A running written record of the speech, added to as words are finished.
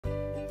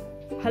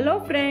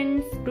Hello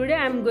friends, today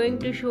I am going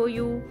to show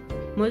you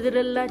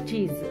mozzarella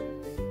cheese.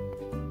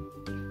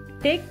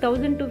 Take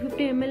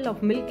 1250 ml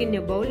of milk in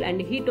a bowl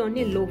and heat on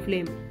a low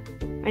flame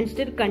and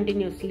stir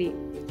continuously.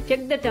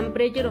 Check the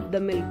temperature of the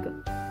milk.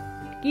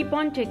 Keep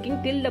on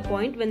checking till the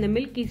point when the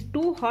milk is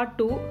too hot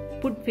to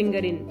put finger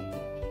in.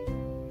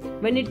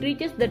 When it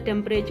reaches the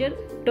temperature,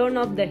 turn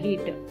off the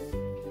heat.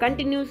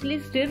 Continuously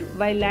stir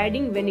while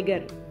adding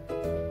vinegar.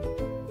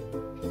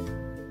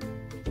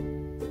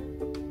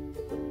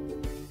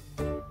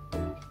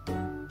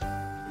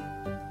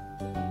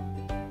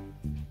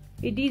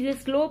 It is a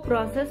slow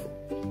process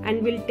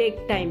and will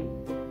take time.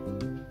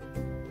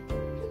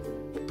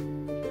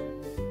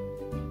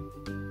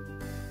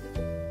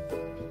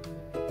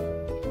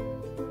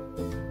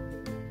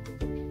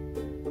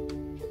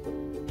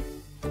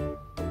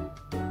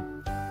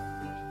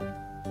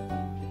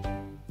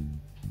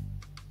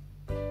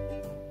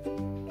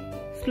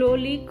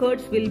 Slowly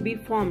curds will be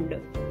formed.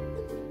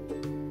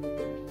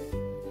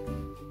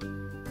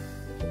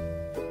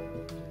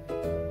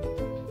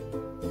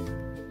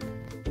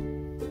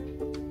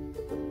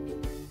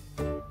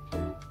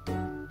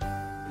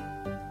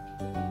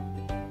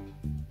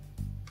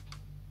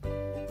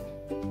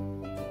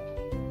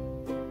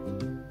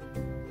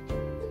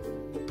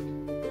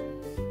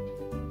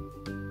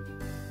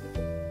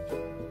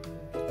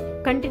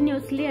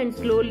 Continuously and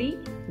slowly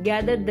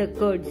gather the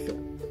curds.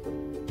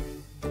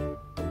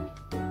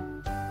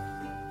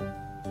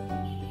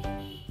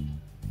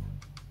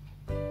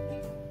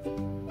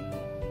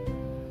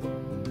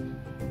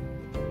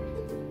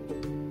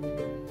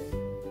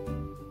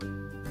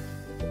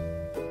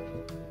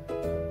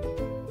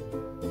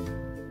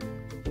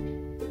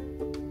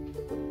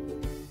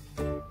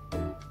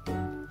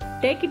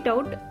 Take it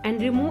out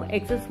and remove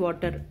excess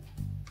water.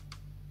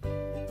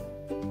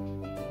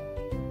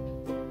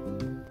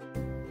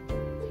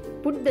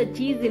 Put the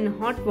cheese in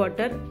hot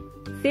water.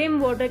 Same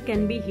water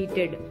can be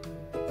heated.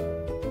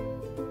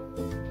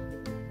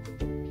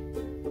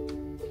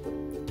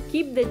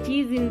 Keep the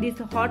cheese in this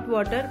hot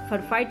water for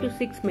 5 to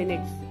 6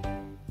 minutes.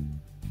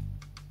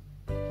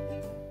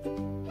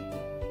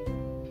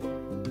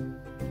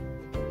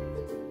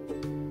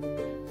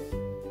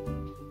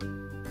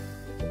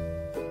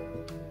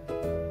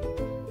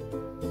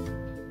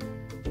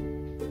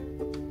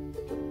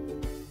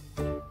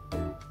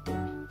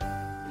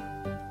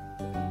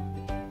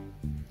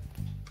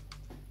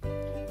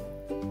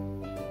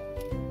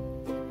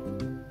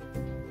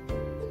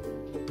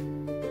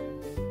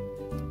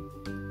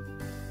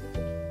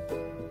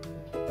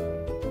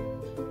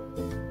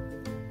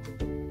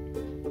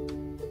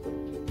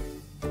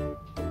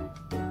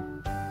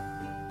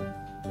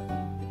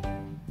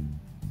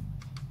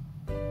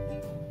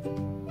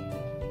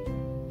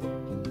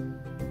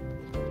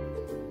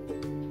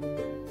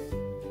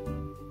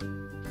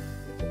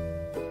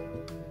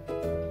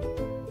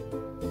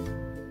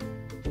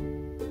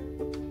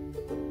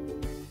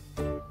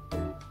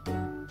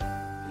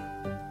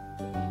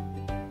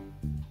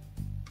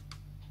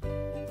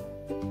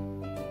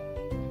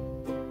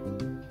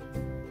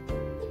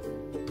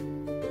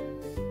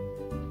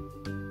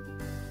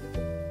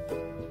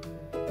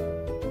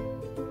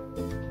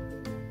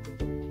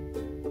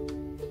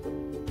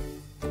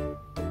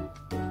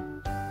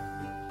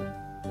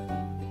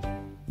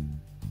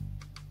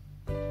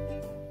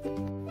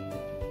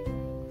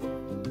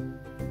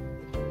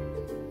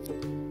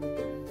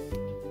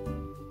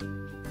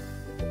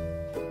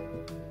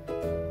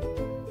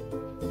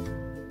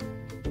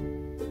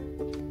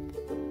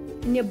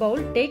 In a bowl,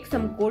 take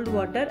some cold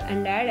water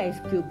and add ice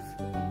cubes.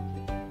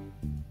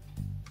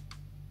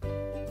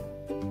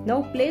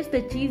 Now place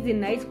the cheese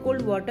in ice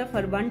cold water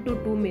for 1 to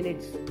 2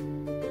 minutes.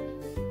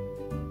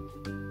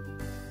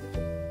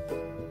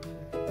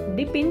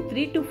 Dip in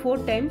 3 to 4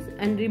 times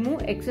and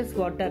remove excess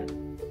water.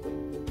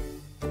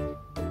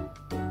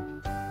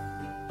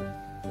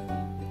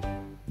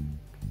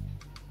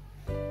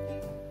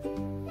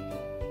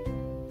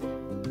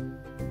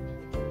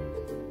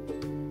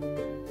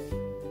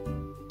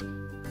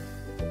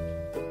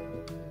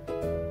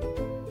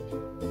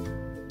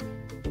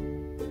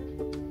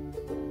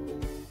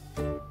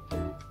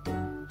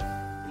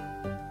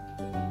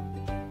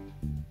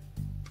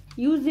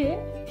 Use a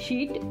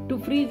sheet to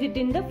freeze it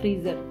in the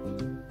freezer.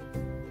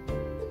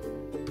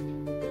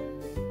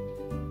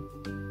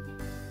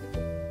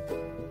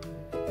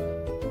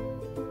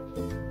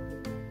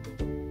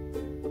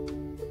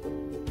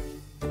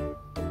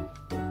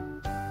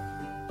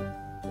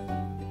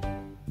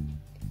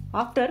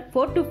 After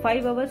 4 to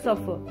 5 hours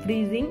of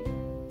freezing,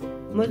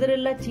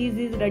 mozzarella cheese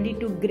is ready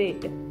to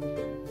grate.